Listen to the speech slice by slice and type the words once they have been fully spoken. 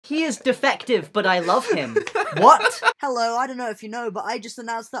He is defective, but I love him. What? Hello, I don't know if you know, but I just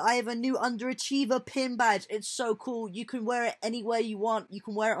announced that I have a new underachiever pin badge. It's so cool. You can wear it anywhere you want. You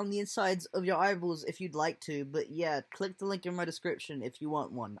can wear it on the insides of your eyeballs if you'd like to. But yeah, click the link in my description if you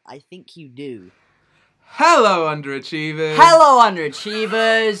want one. I think you do. Hello, underachievers. Hello,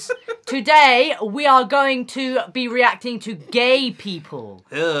 underachievers. Today, we are going to be reacting to gay people.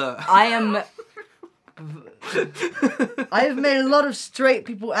 Ugh. I have made a lot of straight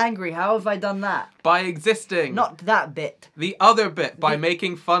people angry. How have I done that? By existing. Not that bit. The other bit, by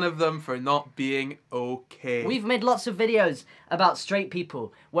making fun of them for not being okay. We've made lots of videos about straight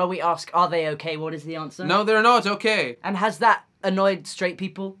people where we ask, are they okay? What is the answer? No, they're not okay. And has that annoyed straight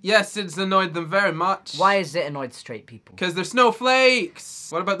people? Yes, it's annoyed them very much. Why is it annoyed straight people? Because they're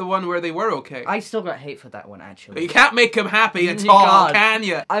snowflakes. What about the one where they were okay? I still got hate for that one, actually. You can't make them happy at You all, can't. can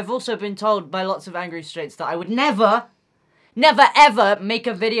you? I've also been told by lots of angry straights that I would never ever make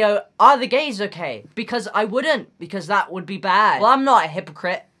a video, are the gays okay? Because I wouldn't, because that would be bad. Well, I'm not a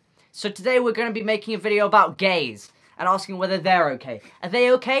hypocrite. So today we're going to be making a video about gays and asking whether they're okay. Are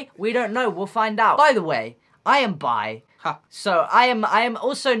they okay? We don't know. We'll find out. By the way, I am bi. Ha. So I am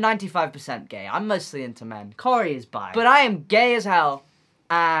also 95% gay. I'm mostly into men. Corey is bi. But I am gay as hell.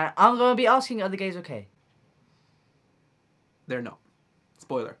 And I'm going to be asking, are the gays okay? They're not.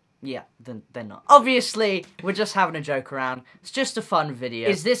 Spoiler. Yeah, then they're not. Obviously, we're just having a joke around. It's just a fun video.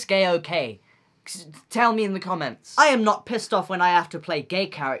 Is this gay okay? Tell me in the comments. I am not pissed off when I have to play gay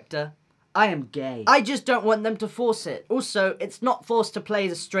character. I am gay. I just don't want them to force it. Also, it's not forced to play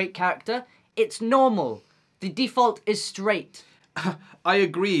the straight character. It's normal. The default is straight. I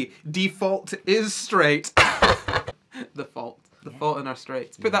agree. Default is straight. The fault. The fault in our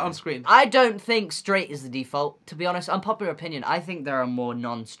straights. Put that on screen. I don't think straight is the default. To be honest, unpopular opinion, I think there are more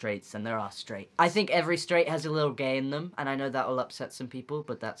non-straights than there are straight. I think every straight has a little gay in them, and I know that will upset some people,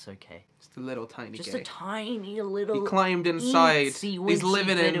 but that's okay. Just a little tiny Just gay. a tiny little... He climbed inside. He's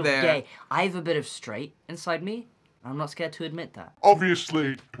living in there. Gay. I have a bit of straight inside me. I'm not scared to admit that.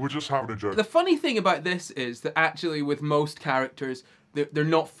 Obviously, we're just having a joke. The funny thing about this is that actually with most characters, they're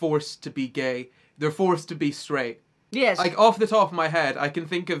not forced to be gay. They're forced to be straight. Yes. Like, off the top of my head, I can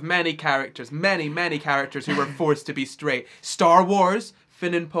think of many characters, many characters who were forced to be straight. Star Wars,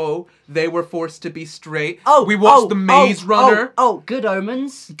 Finn and Poe, they were forced to be straight. Oh, we watched The Maze Runner. Oh, Good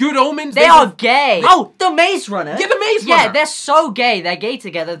Omens. Good Omens. They are gay. Oh, The Maze Runner. Yeah, The Maze Runner. Yeah, they're so gay. They're gay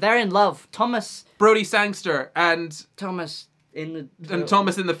together. They're in love. Brody Sangster and Thomas in the... And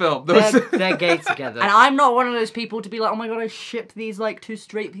Thomas in the film. They're gay together. And I'm not one of those people to be like, oh my god, I ship these, like, two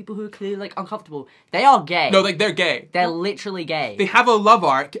straight people who are clearly, like, uncomfortable. They are gay. No, like, they're gay. They're literally gay. They have a love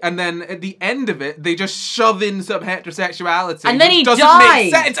arc, and then at the end of it, they just shove in some heterosexuality. And then he doesn't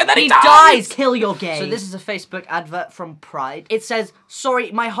dies! Make sense. And then he dies! Kill your gay! So this is a Facebook advert from Pride. It says, sorry,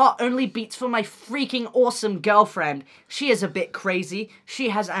 my heart only beats for my freaking awesome girlfriend. She is a bit crazy, she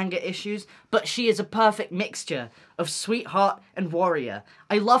has anger issues, but she is a perfect mixture of sweetheart and warrior.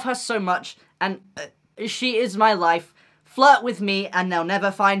 I love her so much, and she is my life. Flirt with me, and they'll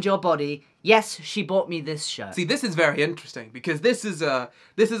never find your body. Yes, she bought me this shirt. See, this is very interesting, because this is a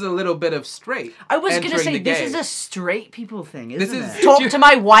little bit of straight. I was gonna say, this is a straight people thing, isn't it? Talk to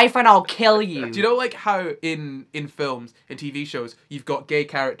my wife and I'll kill you. Do you know, like, how in films, in TV shows, you've got gay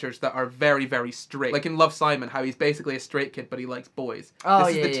characters that are very straight? Like in Love, Simon, how he's basically a straight kid, but he likes boys. Oh,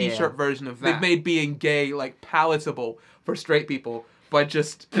 this is the t-shirt version of that. They've made being gay, like, palatable for straight people. By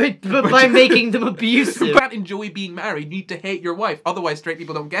just... by making them abusive. You can't enjoy being married, you need to hate your wife. Otherwise, straight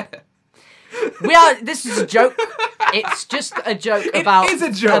people don't get it. This is a joke. It's just a joke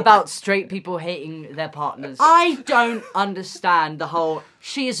about straight people hating their partners. I don't understand the whole,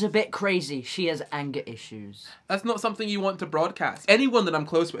 she is a bit crazy, she has anger issues. That's not something you want to broadcast. Anyone that I'm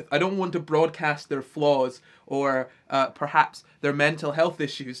close with, I don't want to broadcast their flaws or perhaps their mental health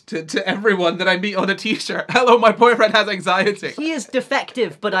issues to everyone that I meet on a t-shirt. Hello, my boyfriend has anxiety. He is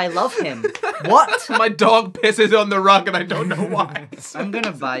defective, but I love him. What? My dog pisses on the rug and I don't know why. I'm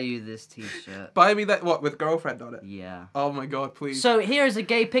gonna buy you this t-shirt. Buy me that, what, with girlfriend on it? Yeah. Oh my god, please. So here is a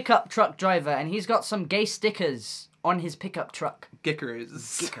gay pickup truck driver, and he's got some gay stickers on his pickup truck.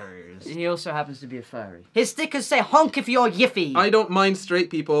 Gickers. He also happens to be a furry. His stickers say, honk if you're yiffy. I don't mind straight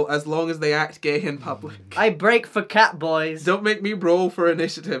people as long as they act gay in public. I break for cat boys. Don't make me roll for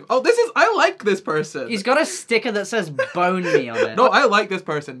initiative. Oh, I like this person. He's got a sticker that says bone me on it. No, I like this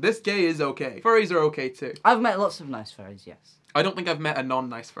person. This gay is okay. Furries are okay too. I've met lots of nice furries, yes. I don't think I've met a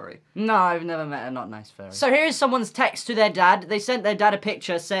non-nice furry. No, I've never met a not nice furry. So here is someone's text to their dad. They sent their dad a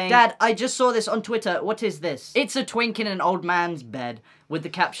picture saying, "Dad, I just saw this on Twitter. What is this?" It's a twink in an old man's bed with the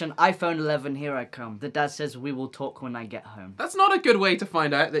caption, "iPhone 11, here I come." The dad says, "We will talk when I get home." That's not a good way to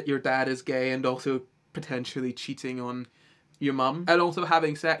find out that your dad is gay and also potentially cheating on your mum, and also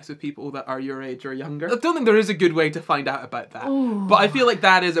having sex with people that are your age or younger. I don't think there is a good way to find out about that. Ooh. But I feel like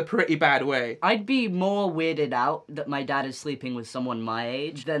that is a pretty bad way. I'd be more weirded out that my dad is sleeping with someone my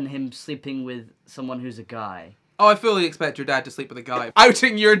age than him sleeping with someone who's a guy. Oh, I fully expect your dad to sleep with a guy.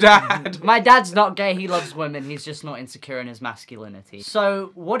 Outing your dad! My dad's not gay, he loves women, he's just not insecure in his masculinity.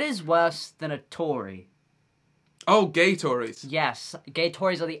 So, what is worse than a Tory? Oh, gay Tories. Yes, gay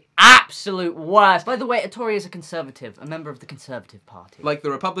Tories are the absolute worst. By the way, a Tory is a conservative, a member of the Conservative Party. Like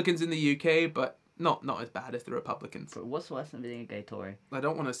the Republicans in the UK, but not as bad as the Republicans. But what's worse than being a gay Tory? I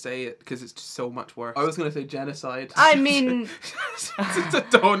don't want to say it because it's just so much worse. I was going to say genocide. I mean...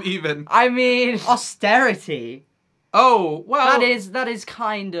 Don't even. I mean, austerity. Oh, well... That is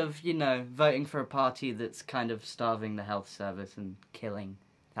kind of, you know, voting for a party that's kind of starving the health service and killing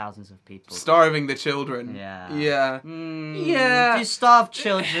thousands of people. Starving the children. Yeah. Yeah. Yeah. If you starve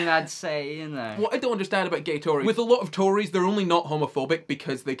children, I'd say, you know. What I don't understand about gay Tories, with a lot of Tories, they're only not homophobic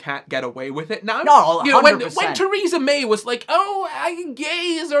because they can't get away with it now. No, 100%. You know, when Theresa May was like, "Oh,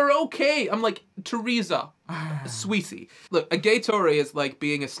 gays are okay," I'm like, Theresa, sweetie. Look, a gay Tory is like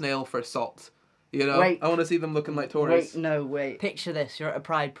being a snail for salt. You know? Wait. I want to see them looking like Tories. Wait. Picture this, you're at a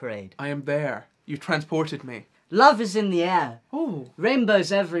pride parade. I am there. You transported me. Love is in the air. Oh.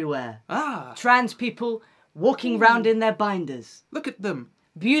 Rainbows everywhere. Ah. Trans people walking round in their binders. Look at them.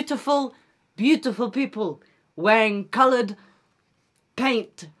 Beautiful, beautiful people wearing coloured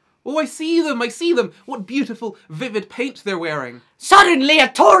paint. Oh, I see them. What beautiful, vivid paint they're wearing. Suddenly a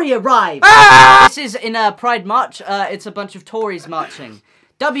Tory arrived! Ah! This is in a Pride March. It's a bunch of Tories marching.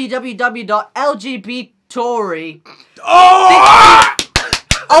 www.lgbtory. Oh!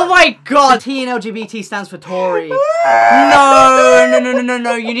 Oh my god! T in LGBT stands for Tory. No.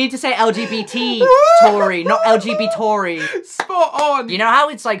 You need to say LGBT Tory, not LGBT Tory. Spot on! You know how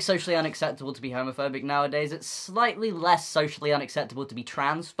it's like socially unacceptable to be homophobic nowadays? It's slightly less socially unacceptable to be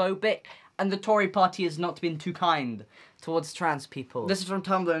transphobic, and the Tory party has not been too kind towards trans people. This is from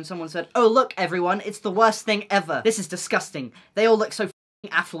Tumblr, and someone said, "Oh look everyone, it's the worst thing ever. This is disgusting. They all look so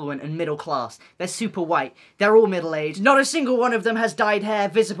affluent and middle class. They're super white. They're all middle-aged. Not a single one of them has dyed hair,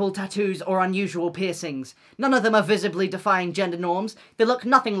 visible tattoos, or unusual piercings. None of them are visibly defying gender norms. They look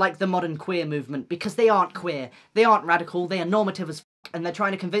nothing like the modern queer movement, because they aren't queer. They aren't radical. They are normative as f***, and they're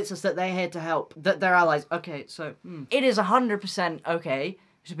trying to convince us that they're here to help, that they're allies." Okay, so, it is 100% okay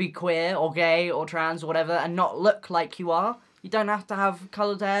to be queer, or gay, or trans, or whatever, and not look like you are. You don't have to have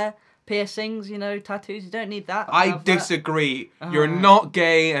coloured hair, piercings, you know, tattoos. You don't need that. I disagree. You're not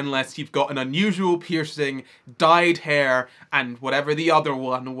gay unless you've got an unusual piercing, dyed hair, and whatever the other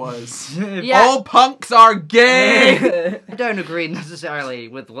one was. Yeah. All punks are gay! I don't agree necessarily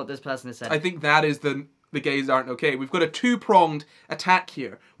with what this person has said. I think that is the gays aren't okay. We've got a two-pronged attack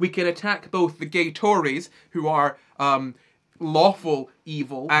here. We can attack both the gay Tories, who are lawful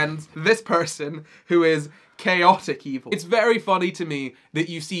evil, and this person who is chaotic evil. It's very funny to me that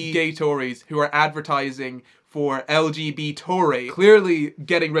you see gay Tories who are advertising for LGBT Tory, clearly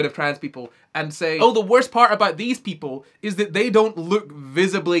getting rid of trans people, and say, "Oh, the worst part about these people is that they don't look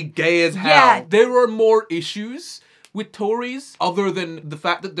visibly gay as hell." Yeah. There are more issues with Tories, other than the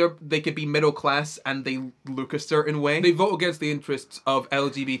fact that they could be middle class and they look a certain way. They vote against the interests of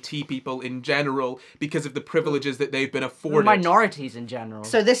LGBT people in general because of the privileges that they've been afforded. Minorities in general.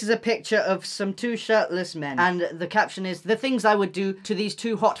 So this is a picture of some two shirtless men, and the caption is, "The things I would do to these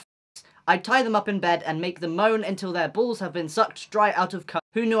two hot f***s. I'd tie them up in bed and make them moan until their balls have been sucked dry out of cum.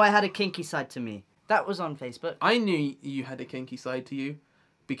 Who knew I had a kinky side to me?" That was on Facebook. I knew you had a kinky side to you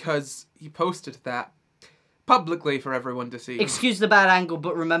because you posted that publicly for everyone to see. Excuse the bad angle,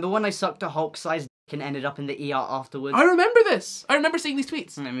 but remember when I sucked a Hulk-sized dick and ended up in the ER afterwards? I remember this. I remember seeing these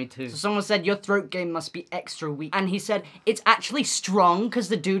tweets. Yeah, me too. So someone said, "Your throat game must be extra weak." And he said, "It's actually strong because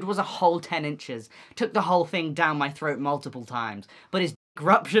the dude was a whole 10 inches. Took the whole thing down my throat multiple times. But his dick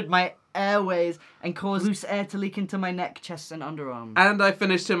ruptured my airways and caused loose air to leak into my neck, chest, and underarm." And I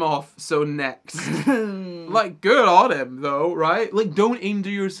finished him off, so next. Like, good on him, though, right? Like, don't injure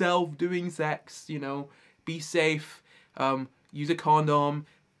yourself doing sex, you know? Be safe, use a condom,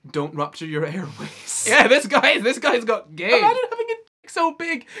 don't rupture your airways. Yeah, this guy's got game. Imagine having a dick so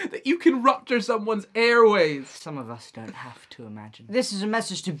big that you can rupture someone's airways. Some of us don't have to imagine. This is a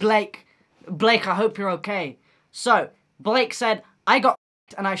message to Blake. Blake, I hope you're okay. So, Blake said, "I got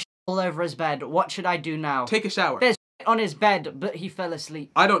and I all over his bed. What should I do now?" Take a shower. There's on his bed, but he fell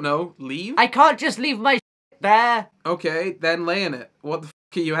asleep. I don't know. Leave? I can't just leave my there. Okay, then lay in it. What the f***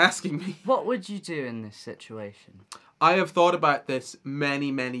 are you asking me? What would you do in this situation? I have thought about this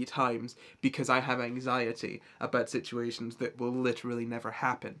many, many times because I have anxiety about situations that will literally never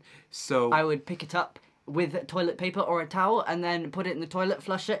happen. So I would pick it up with toilet paper or a towel and then put it in the toilet,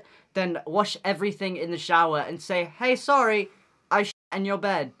 flush it, then wash everything in the shower and say, hey, sorry, I in your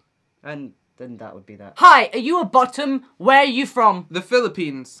bed. And then that would be that. Hi, are you a bottom? Where are you from? the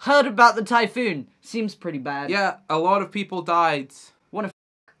Philippines. Heard about the typhoon. Seems pretty bad. Yeah, a lot of people died. Wanna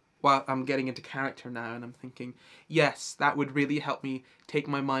Well, I'm getting into character now and I'm thinking, yes, that would really help me take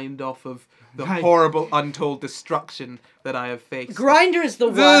my mind off of the horrible, untold destruction that I have faced. Grindr is the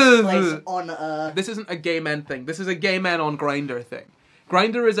worst place on earth. This isn't a gay men thing. This is a gay men on Grindr thing.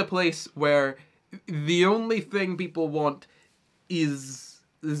 Grindr is a place where the only thing people want is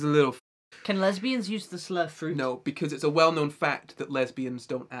a little... Can lesbians use the slur fruit? No, because it's a well-known fact that lesbians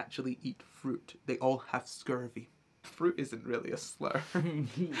don't actually eat fruit. They all have scurvy. Fruit isn't really a slur.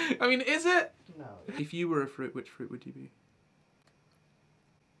 I mean, is it? No. If you were a fruit, which fruit would you be?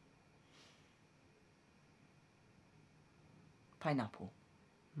 Pineapple.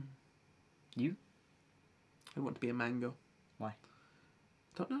 You? I want to be a mango. Why?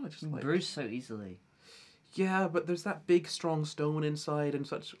 Don't know, I just like... Bruise so easily. Yeah, but there's that big, strong stone inside and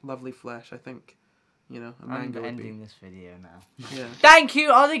such lovely flesh, I think. You know, a mango I'm would be... ending this video now. Yeah. Thank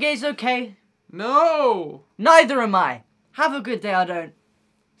you! Are the gays okay? No! Neither am I. Have a good day, I don't.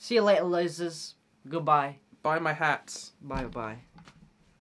 See you later, losers. Goodbye. Buy my hats. Bye-bye.